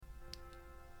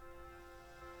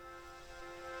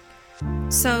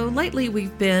So lately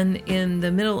we've been in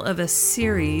the middle of a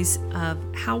series of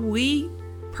how we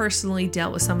personally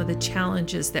dealt with some of the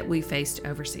challenges that we faced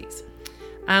overseas.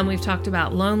 We've talked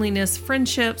about loneliness,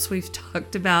 friendships. We've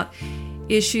talked about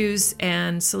issues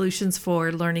and solutions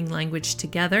for learning language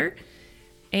together.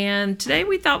 And today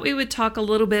we thought we would talk a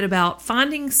little bit about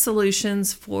finding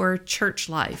solutions for church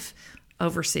life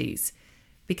overseas,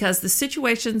 because the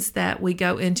situations that we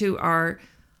go into are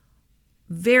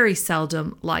very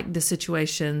seldom like the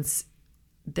situations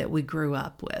that we grew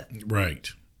up with. Right.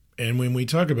 And when we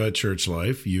talk about church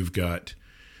life, you've got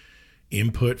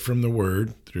input from the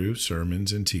Word through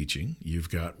sermons and teaching. You've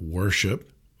got worship,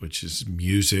 which is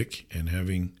music and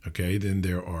having, then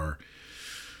there are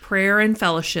prayer and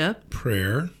fellowship.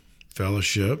 Prayer,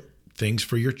 fellowship, things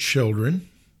for your children.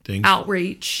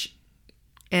 Outreach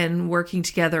and working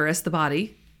together as the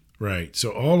body. Right.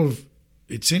 So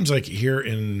it seems like here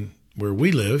in where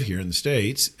we live, here in the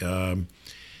States,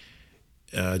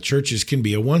 churches can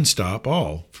be a one-stop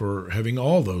all for having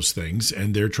all those things,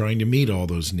 and they're trying to meet all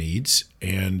those needs.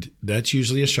 And that's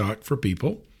usually a shock for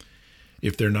people.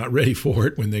 If they're not ready for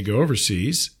it when they go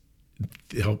overseas,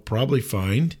 they'll probably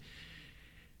find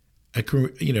a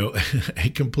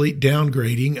complete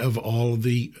downgrading of all of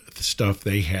the stuff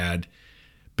they had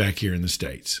back here in the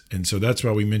States. And so that's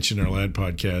why we mentioned in our last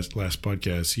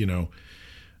podcast,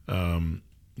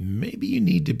 maybe you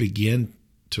need to begin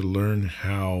to learn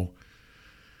how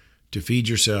to feed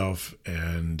yourself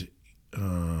and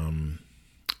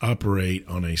operate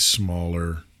on a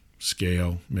smaller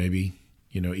scale, maybe,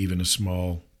 even a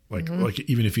small, like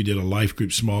even if you did a life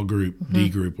group, small group, D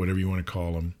group, whatever you want to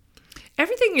call them.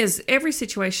 Every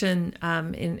situation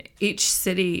in each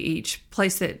city, each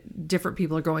place that different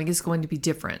people are going is going to be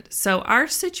different. So our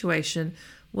situation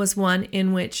was one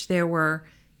in which there were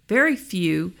very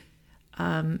few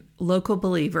local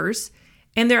believers,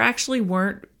 and there actually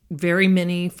weren't very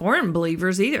many foreign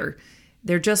believers either.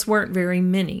 There just weren't very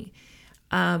many.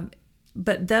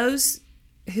 But those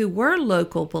who were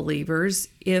local believers,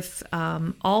 if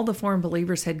all the foreign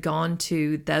believers had gone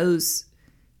to those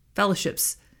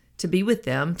fellowships to be with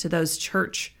them, to those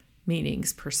church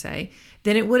meetings per se,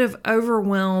 then it would have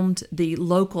overwhelmed the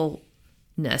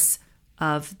localness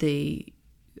of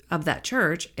that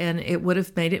church, and it would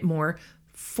have made it more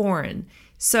foreign.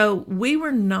 So we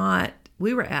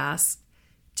were asked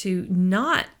to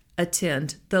not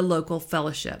attend the local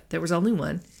fellowship. There was only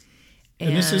one.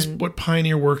 And this is what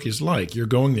pioneer work is like. You're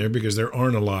going there because there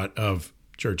aren't a lot of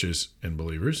churches and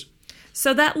believers.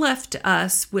 So that left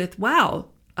us with, there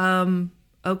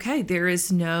is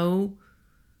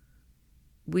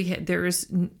there is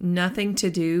nothing to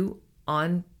do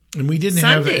on And we didn't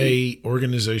Sunday. have a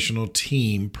organizational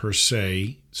team per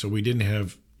se, so we didn't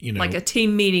have, like a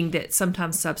team meeting that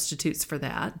sometimes substitutes for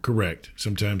that. Correct.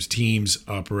 Sometimes teams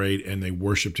operate and they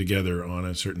worship together on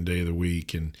a certain day of the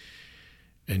week and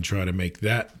try to make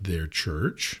that their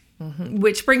church. Mm-hmm.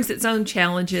 Which brings its own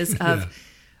challenges of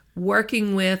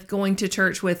working with, going to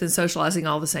church with, and socializing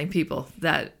all the same people.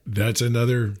 That's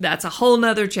a whole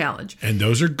nother challenge. And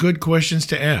those are good questions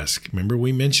to ask. Remember,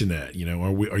 we mentioned that.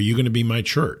 Are you going to be my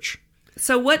church?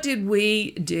 So what did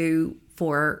we do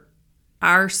for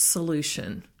our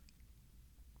solution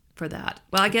for that?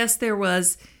 Well, I guess there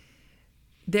was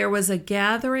a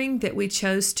gathering that we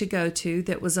chose to go to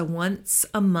that was a once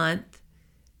a month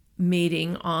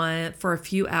meeting for a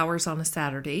few hours on a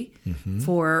Saturday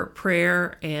for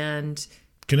prayer and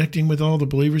connecting with all the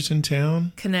believers in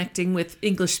town, connecting with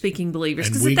English-speaking believers.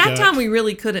 And because at that time we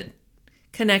really couldn't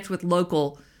connect with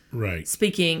local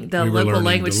local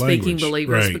language speaking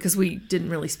believers because we didn't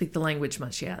really speak the language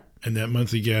much yet. And that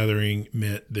monthly gathering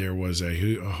meant there was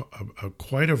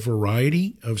quite a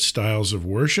variety of styles of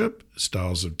worship,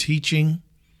 styles of teaching,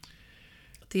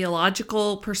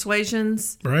 theological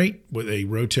persuasions. Right. They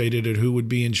rotated at who would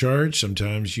be in charge.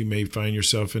 Sometimes you may find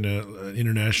yourself in an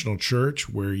international church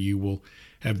where you will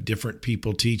have different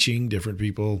people teaching, different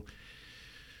people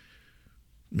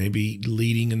maybe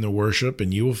leading in the worship,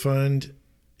 and you will find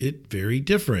it very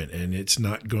different. And it's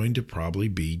not going to probably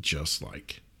be just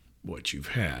like what you've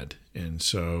had. And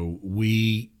so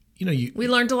we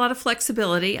learned a lot of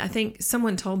flexibility. I think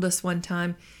someone told us one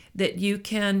time that you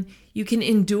can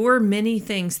endure many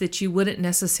things that you wouldn't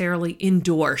necessarily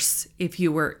endorse if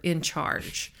you were in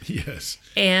charge. Yes.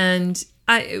 And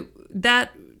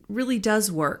that really does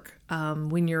work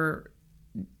when you're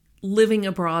living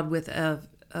abroad with a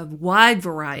wide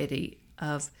variety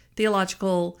of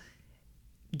theological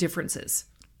differences.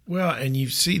 Well, and you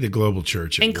see the global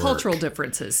church at and work. Cultural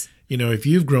differences. if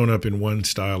you've grown up in one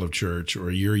style of church,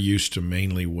 or you're used to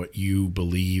mainly what you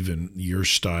believe and your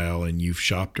style, and you've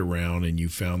shopped around and you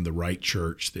found the right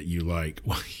church that you like,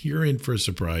 well, you're in for a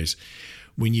surprise.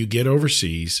 When you get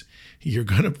overseas, you're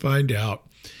going to find out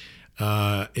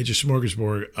it's a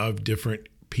smorgasbord of different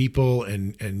people,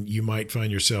 and you might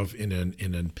find yourself in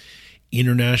an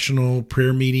international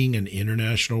prayer meeting, an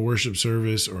international worship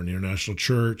service, or an international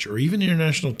church, or even an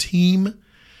international team.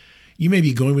 You may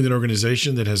be going with an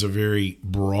organization that has a very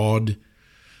broad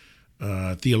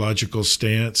theological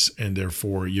stance, and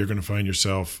therefore you're going to find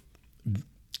yourself,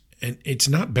 and it's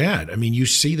not bad. I mean, you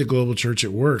see the global church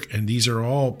at work, and these are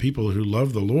all people who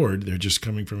love the Lord. They're just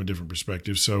coming from a different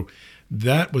perspective. So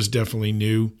that was definitely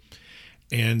new.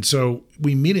 And so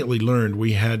we immediately learned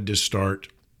we had to start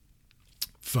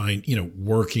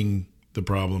working the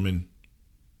problem and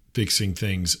fixing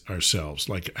things ourselves.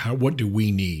 Like, what do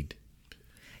we need?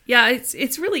 Yeah,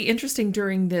 it's really interesting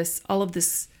during all of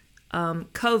this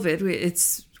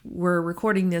COVID. We're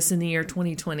recording this in the year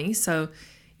 2020, so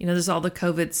there's all the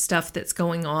COVID stuff that's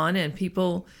going on, and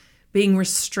people being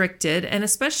restricted, and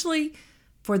especially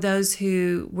for those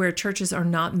where churches are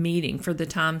not meeting for the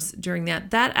times during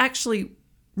that actually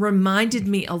reminded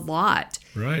me a lot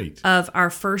of our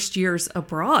first years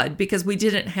abroad, because we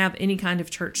didn't have any kind of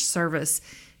church service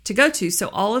to go to. So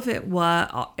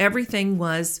everything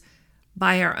was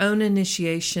by our own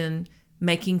initiation,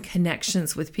 making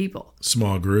connections with people.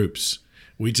 Small groups.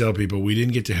 We tell people we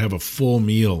didn't get to have a full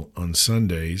meal on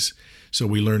Sundays, so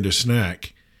we learned to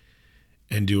snack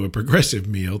and do a progressive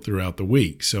meal throughout the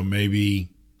week. So maybe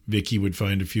Vicki would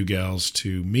find a few gals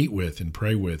to meet with and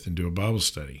pray with and do a Bible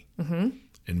study. Mm-hmm.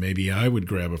 And maybe I would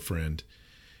grab a friend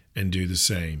and do the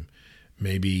same.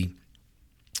 Maybe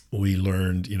we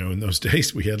learned, in those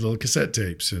days we had little cassette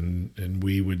tapes, and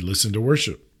we would listen to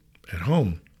worship at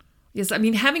home. Yes, I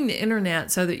mean, having the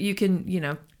internet so that you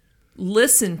can,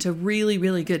 listen to really,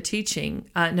 really good teaching,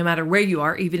 no matter where you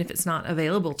are, even if it's not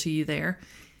available to you there,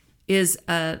 is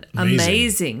an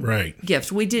amazing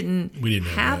gift. We didn't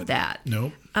have that.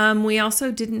 No. We also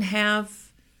didn't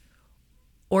have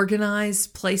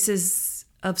organized places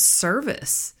of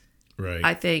service. Right.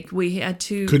 I think we had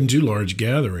to... Couldn't do large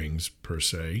gatherings, per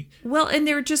se. Well, and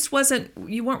there just wasn't...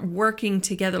 You weren't working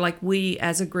together like we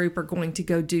as a group are going to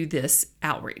go do this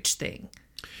outreach thing.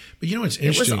 But it's interesting.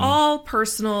 It was all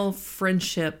personal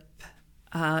friendship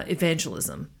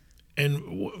evangelism. And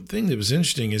the thing that was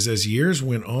interesting is as years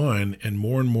went on and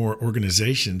more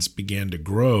organizations began to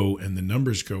grow and the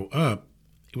numbers go up,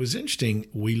 it was interesting.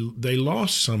 They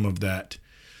lost some of that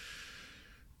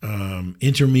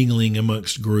intermingling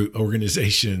amongst group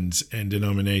organizations and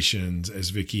denominations,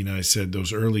 as Vicki and I said,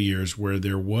 those early years where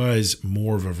there was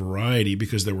more of a variety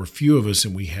because there were few of us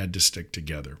and we had to stick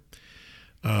together.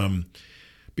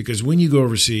 Because when you go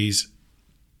overseas,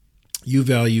 you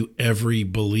value every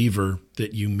believer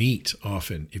that you meet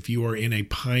often. If you are in a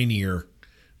pioneer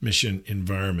mission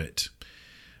environment,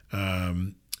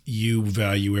 you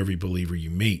value every believer you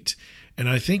meet. And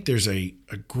I think there's a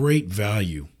great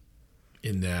value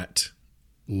in that,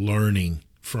 learning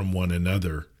from one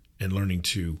another and learning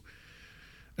to,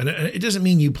 and it doesn't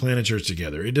mean you plan a church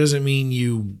together. It doesn't mean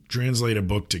you translate a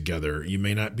book together. You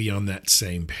may not be on that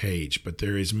same page, but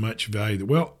there is much value.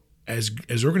 Well, as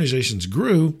organizations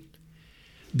grew,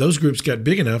 those groups got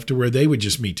big enough to where they would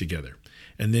just meet together.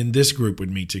 And then this group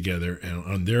would meet together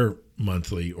on their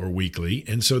monthly or weekly.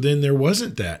 And so then there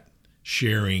wasn't that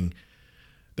sharing.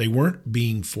 They weren't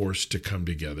being forced to come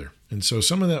together. And so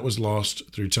some of that was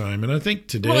lost through time. And I think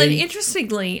today... Well, and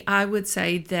interestingly, I would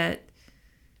say that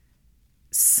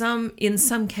in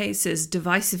some cases,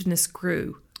 divisiveness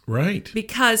grew. Right.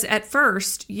 Because at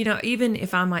first, even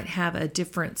if I might have a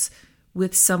difference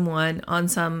with someone on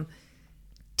some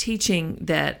teaching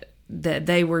that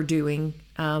they were doing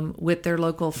with their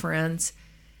local friends,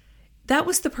 that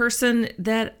was the person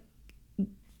that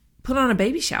put on a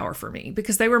baby shower for me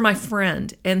because they were my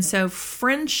friend. And so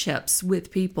friendships with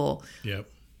people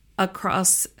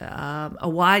across a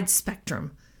wide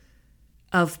spectrum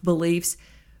of beliefs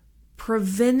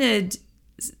prevented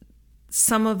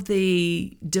some of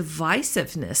the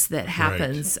divisiveness that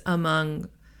happens among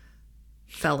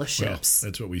fellowships.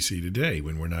 Well, that's what we see today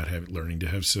when we're not learning to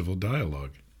have civil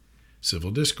dialogue,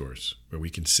 civil discourse, where we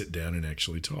can sit down and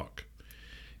actually talk.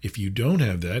 If you don't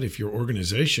have that, if your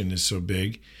organization is so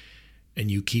big and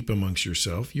you keep amongst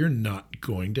yourself, you're not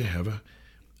going to have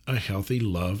a healthy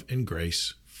love and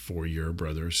grace for your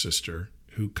brother or sister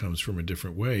who comes from a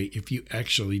different way if you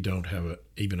actually don't have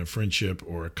even a friendship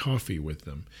or a coffee with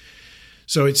them.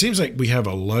 So it seems like we have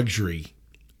a luxury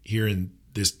here in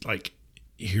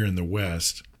the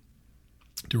West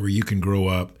to where you can grow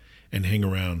up and hang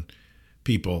around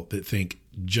people that think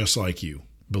just like you,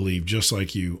 believe just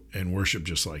like you, and worship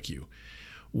just like you.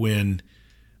 When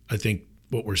I think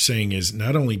what we're saying is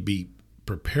not only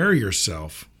prepare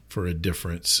yourself for a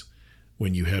difference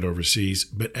when you head overseas,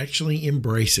 but actually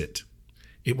embrace it.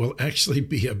 It will actually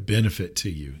be a benefit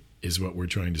to you, is what we're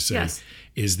trying to say. Yes.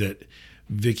 Is that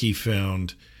Vicki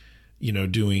found,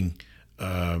 doing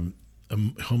a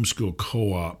homeschool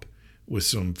co-op with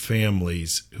some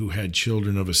families who had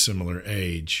children of a similar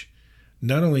age,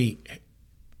 not only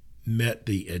met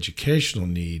the educational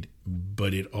need,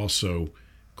 but it also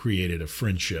created a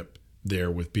friendship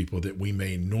there with people that we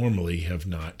may normally have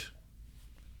not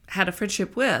had a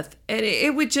friendship with.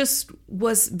 And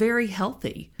was very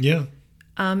healthy. Yeah.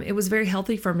 It was very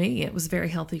healthy for me. It was very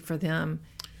healthy for them.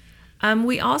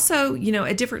 We also,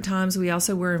 at different times, we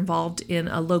also were involved in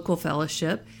a local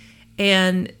fellowship,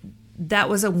 and that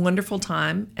was a wonderful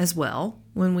time as well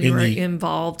when we were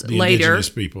involved the later indigenous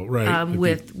people, right?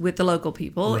 With the local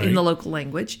people right. in the local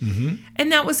language. Mm-hmm.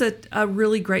 And that was a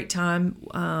really great time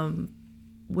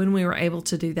when we were able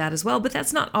to do that as well. But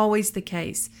that's not always the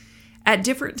case. At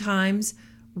different times,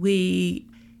 we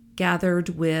gathered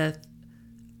with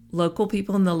local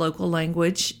people in the local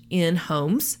language in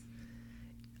homes,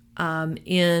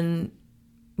 in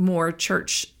more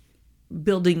church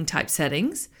building type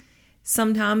settings.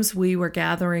 Sometimes we were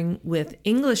gathering with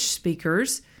English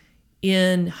speakers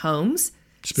in homes.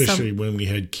 Especially when we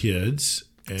had kids.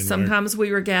 And sometimes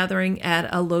we were gathering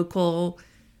at a local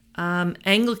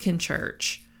Anglican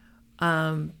church.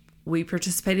 We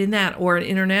participated in that, or an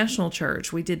international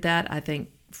church. We did that, I think,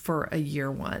 for a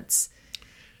year once.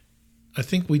 I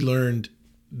think we learned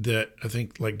that,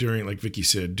 like Vicki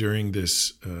said, during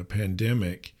this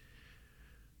pandemic,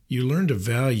 you learn to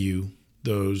value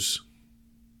those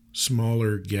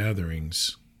smaller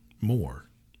gatherings more.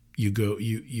 You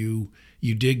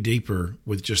dig deeper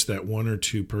with just that one or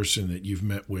two person that you've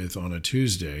met with on a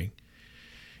Tuesday,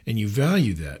 and you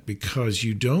value that because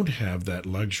you don't have that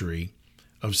luxury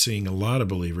of seeing a lot of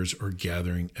believers or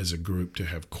gathering as a group to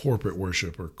have corporate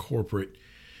worship or corporate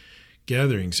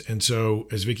gatherings. And so,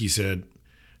 as Vicki said,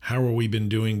 how have we been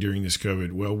doing during this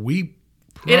COVID? Well,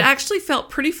 it actually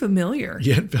felt pretty familiar.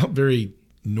 Yeah, it felt very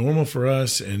normal for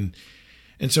us. And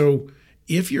so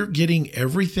if you're getting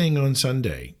everything on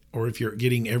Sunday, or if you're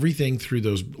getting everything through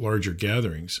those larger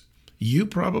gatherings, you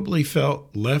probably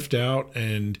felt left out,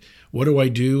 and what do I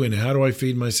do, and how do I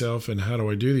feed myself, and how do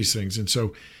I do these things? And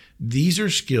so these are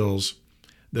skills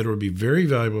that would be very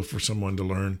valuable for someone to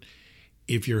learn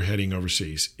if you're heading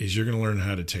overseas, is you're going to learn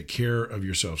how to take care of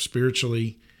yourself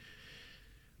spiritually,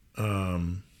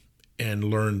 and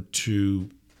learn to,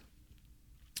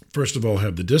 first of all,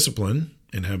 have the discipline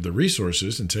and have the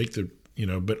resources and take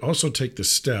but also take the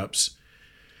steps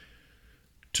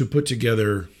to put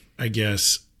together, I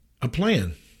guess, a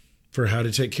plan for how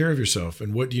to take care of yourself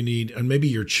and what do you need. And maybe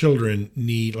your children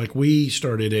need, like we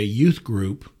started a youth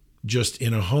group just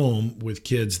in a home with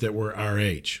kids that were our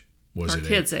age. Our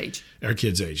kids'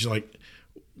 age. Like,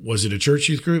 was it a church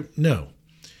youth group? No.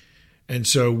 And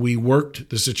so we worked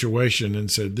the situation and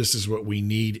said, this is what we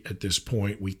need at this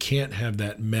point. We can't have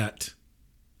that met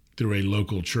through a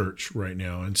local church right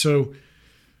now. And so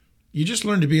you just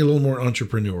learn to be a little more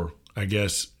entrepreneur, I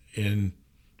guess.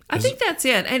 I think that's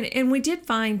it. And we did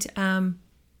find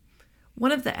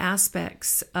one of the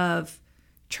aspects of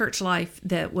church life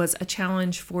that was a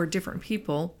challenge for different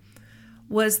people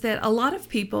was that a lot of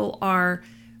people are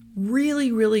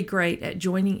really, really great at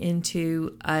joining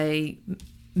into a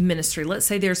ministry. Let's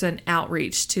say there's an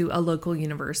outreach to a local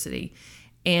university,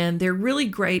 and they're really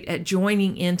great at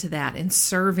joining into that and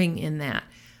serving in that.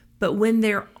 But when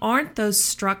there aren't those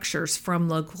structures from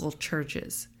local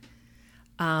churches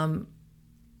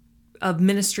of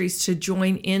ministries to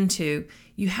join into,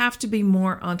 you have to be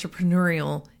more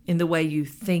entrepreneurial in the way you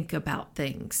think about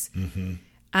things. Mm-hmm.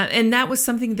 And that was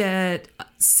something that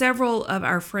several of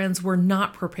our friends were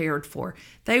not prepared for.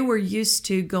 They were used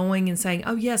to going and saying,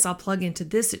 oh, yes, I'll plug into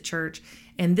this at church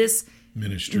and this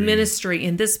ministry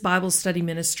and this Bible study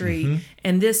ministry mm-hmm.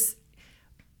 and this.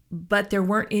 But there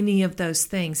weren't any of those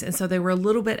things. And so they were a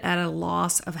little bit at a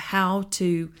loss of how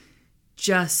to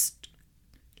just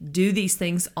do these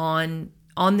things on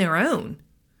their own.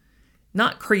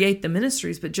 Not create the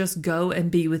ministries, but just go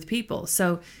and be with people.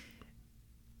 So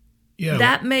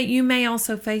you may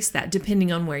also face that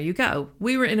depending on where you go.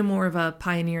 We were in a more of a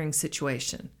pioneering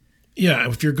situation. Yeah,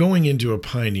 if you're going into a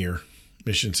pioneer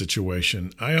mission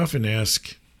situation, I often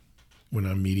ask when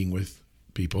I'm meeting with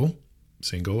people,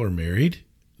 single or married,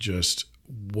 just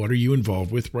what are you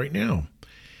involved with right now?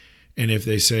 And if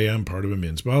they say I'm part of a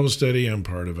men's Bible study, I'm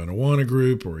part of an Awana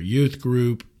group or a youth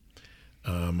group,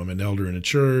 I'm an elder in a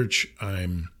church.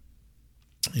 I'm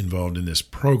involved in this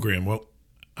program. Well,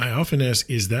 I often ask,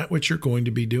 is that what you're going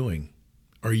to be doing?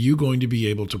 Are you going to be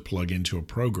able to plug into a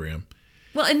program?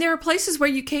 Well, and there are places where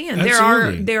you can.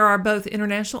 Absolutely. There are both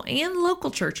international and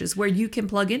local churches where you can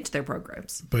plug into their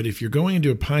programs. But if you're going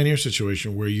into a pioneer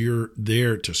situation where you're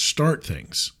there to start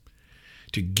things,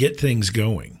 to get things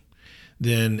going,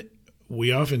 then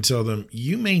we often tell them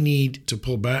you may need to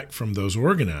pull back from those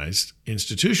organized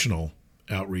institutional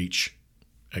outreach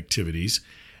activities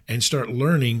and start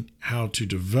learning how to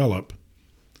develop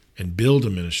and build a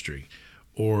ministry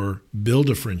or build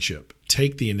a friendship.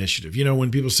 Take the initiative. You know, when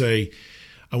people say,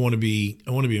 I want to be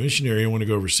a missionary, I want to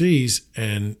go overseas,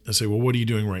 and I say, well, what are you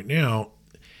doing right now?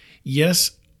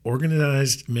 Yes,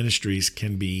 organized ministries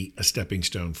can be a stepping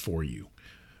stone for you,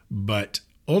 but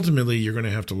ultimately you're going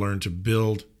to have to learn to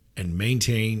build and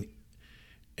maintain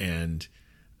and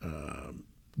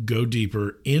go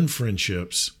deeper in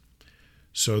friendships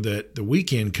so that the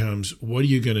weekend comes, what are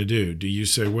you going to do? Do you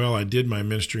say, well, I did my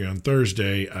ministry on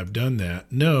Thursday, I've done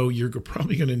that? No, you're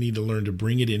probably going to need to learn to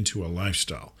bring it into a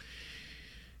lifestyle.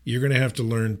 You're going to have to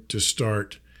learn to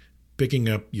start picking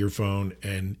up your phone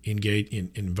and engage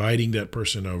in inviting that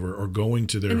person over or going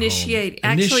to their home.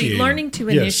 Actually, learning to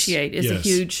initiate is a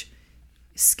huge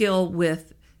skill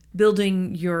with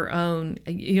building your own,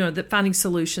 finding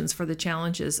solutions for the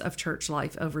challenges of church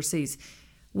life overseas.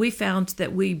 We found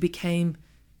that we became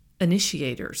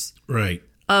initiators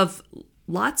of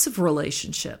lots of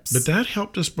relationships. But that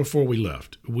helped us before we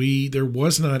left. There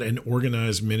was not an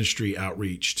organized ministry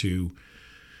outreach to,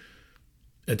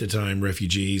 at the time,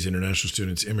 refugees, international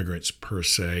students, immigrants per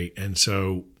se. And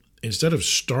so instead of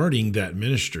starting that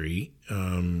ministry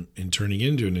and turning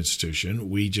into an institution,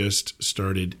 we just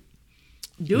started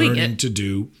learning to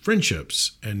do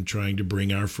friendships and trying to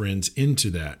bring our friends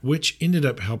into that, which ended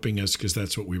up helping us because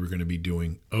that's what we were going to be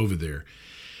doing over there.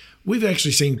 We've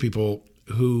actually seen people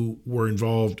who were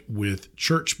involved with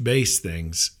church-based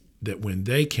things that when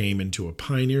they came into a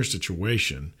pioneer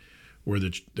situation where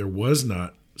there was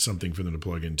not something for them to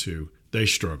plug into, they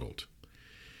struggled.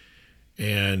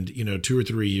 And, 2 or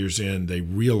 3 years in, they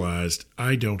realized,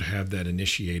 I don't have that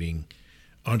initiating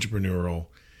entrepreneurial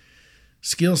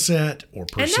skill set or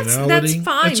personality. And that's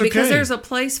fine, that's okay. Because there's a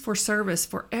place for service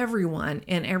for everyone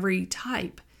and every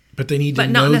type. But they need to know.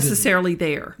 But not necessarily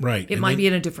there. Right. It might be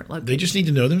in a different location. They just need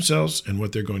to know themselves and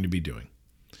what they're going to be doing.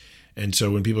 And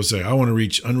so when people say, I want to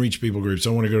reach unreached people groups,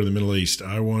 I want to go to the Middle East,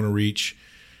 I want to reach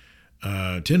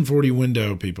 1040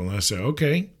 window people. And I say,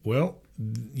 okay, well,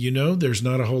 there's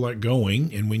not a whole lot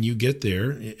going. And when you get there,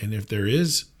 and if there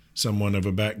is someone of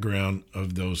a background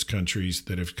of those countries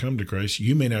that have come to Christ,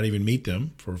 you may not even meet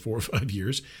them for 4 or 5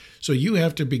 years. So you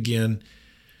have to begin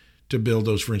to build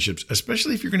those friendships,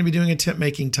 especially if you're going to be doing a tent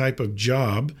making type of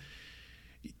job.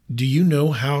 Do you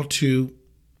know how to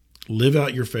live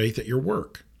out your faith at your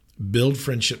work, build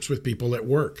friendships with people at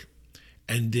work,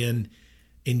 and then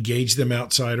engage them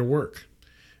outside of work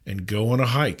and go on a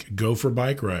hike, go for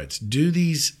bike rides, do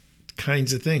these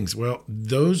kinds of things? Well,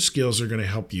 those skills are going to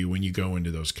help you when you go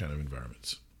into those kind of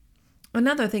environments.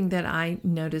 Another thing that I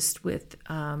noticed with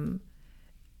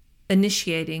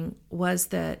initiating was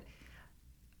that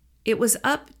it was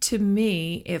up to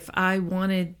me if I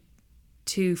wanted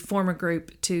to form a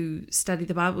group to study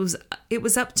the Bible. It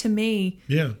was up to me.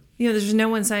 Yeah. There's no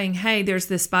one saying, hey, there's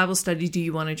this Bible study. Do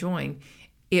you want to join?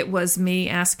 It was me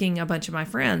asking a bunch of my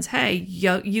friends, hey,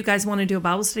 you guys want to do a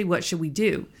Bible study? What should we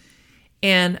do?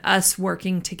 And us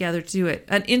working together to do it.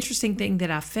 An interesting thing that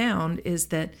I found is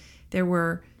that there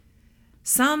were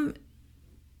some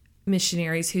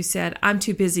missionaries who said, I'm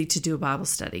too busy to do a Bible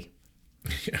study.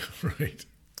 Yeah, right.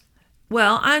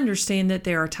 Well, I understand that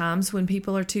there are times when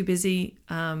people are too busy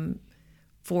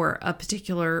for a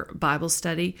particular Bible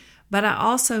study, but I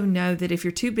also know that if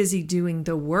you're too busy doing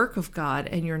the work of God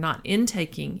and you're not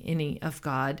intaking any of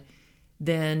God,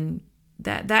 then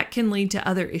that can lead to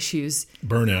other issues.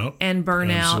 Burnout.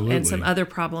 Absolutely. And some other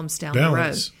problems down the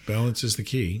road. Balance is the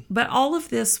key. But all of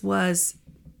this was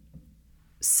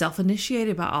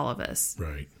self-initiated by all of us.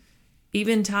 Right.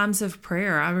 Even times of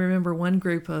prayer. I remember one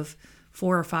group of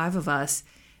 4 or 5 of us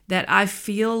that I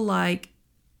feel like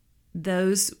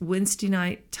those Wednesday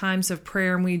night times of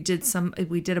prayer, and we did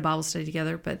a Bible study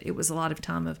together, but it was a lot of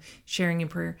time of sharing in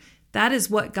prayer. That is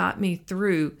what got me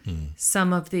through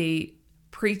some of the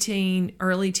preteen,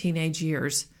 early teenage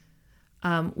years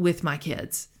with my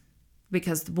kids,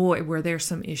 because boy, were there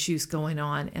some issues going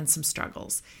on and some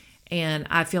struggles. And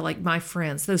I feel like my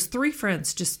friends, those 3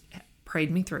 friends, just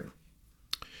prayed me through.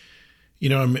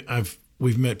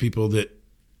 We've met people that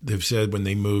they've said when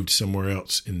they moved somewhere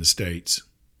else in the States,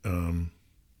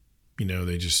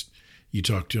 you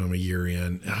talk to them a year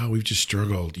in, we've just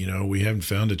struggled. We haven't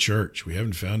found a church.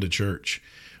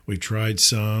 We've tried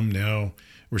some. Now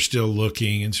we're still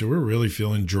looking. And so we're really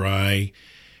feeling dry.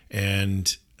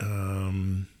 And,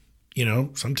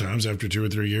 sometimes after 2 or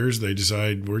 3 years, they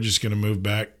decide we're just going to move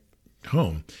back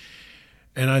home.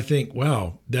 And I think,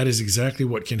 wow, that is exactly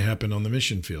what can happen on the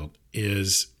mission field,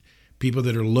 is people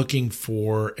that are looking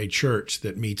for a church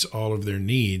that meets all of their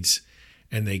needs,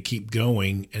 and they keep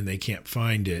going and they can't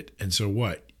find it. And so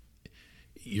what?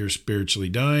 You're spiritually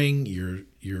dying. You're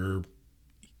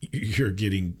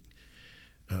getting,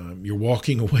 you're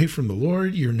walking away from the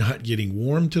Lord. You're not getting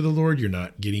warm to the Lord. You're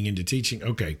not getting into teaching.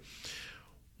 Okay.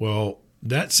 Well,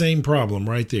 that same problem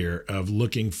right there of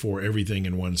looking for everything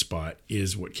in one spot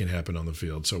is what can happen on the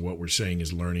field. So what we're saying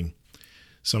is learning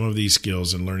some of these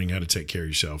skills and learning how to take care of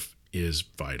yourself is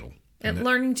vital. And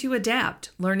learning to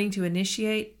adapt, learning to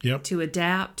initiate, Yep. to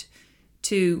adapt,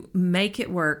 to make it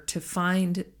work, to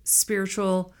find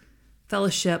spiritual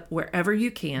fellowship wherever you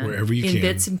can, in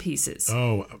bits and pieces.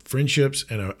 Oh, friendships.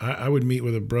 And I would meet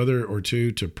with a brother or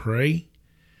two to pray.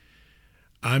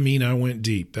 I went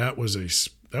deep. That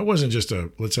wasn't just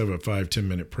let's have a 5-10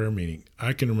 minute prayer meeting.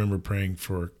 I can remember praying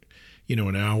for,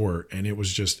 an hour, and it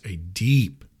was just a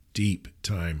deep, deep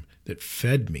time that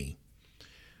fed me,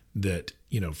 that,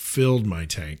 filled my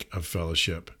tank of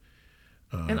fellowship.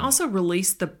 And also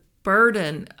release the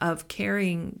burden of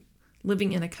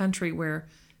living in a country where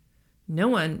no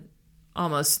one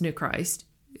almost knew Christ.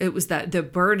 It was that the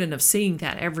burden of seeing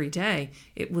that every day,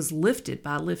 it was lifted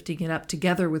by lifting it up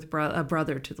together with a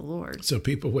brother to the Lord. So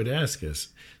people would ask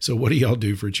us, so what do y'all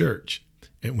do for church?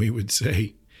 And we would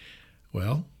say,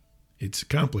 well, it's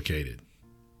complicated.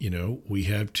 We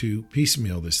have to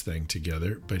piecemeal this thing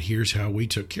together, but here's how we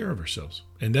took care of ourselves.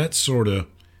 And that's sort of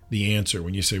the answer.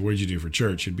 When you say, what did you do for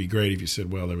church? It'd be great if you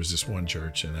said, well, there was this one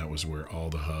church, and that was where all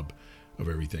the hub of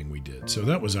everything we did. So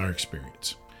that was our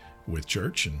experience with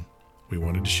church, and we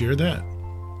wanted to share that.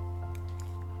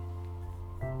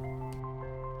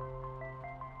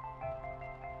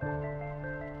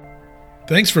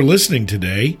 Thanks for listening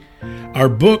today. Our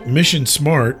book, Mission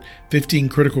Smart, 15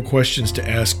 Critical Questions to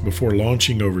Ask Before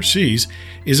Launching Overseas,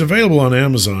 is available on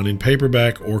Amazon in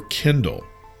paperback or Kindle.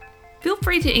 Feel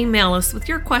free to email us with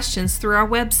your questions through our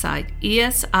website,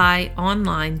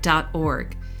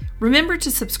 esionline.org. Remember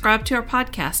to subscribe to our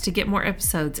podcast to get more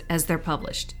episodes as they're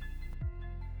published.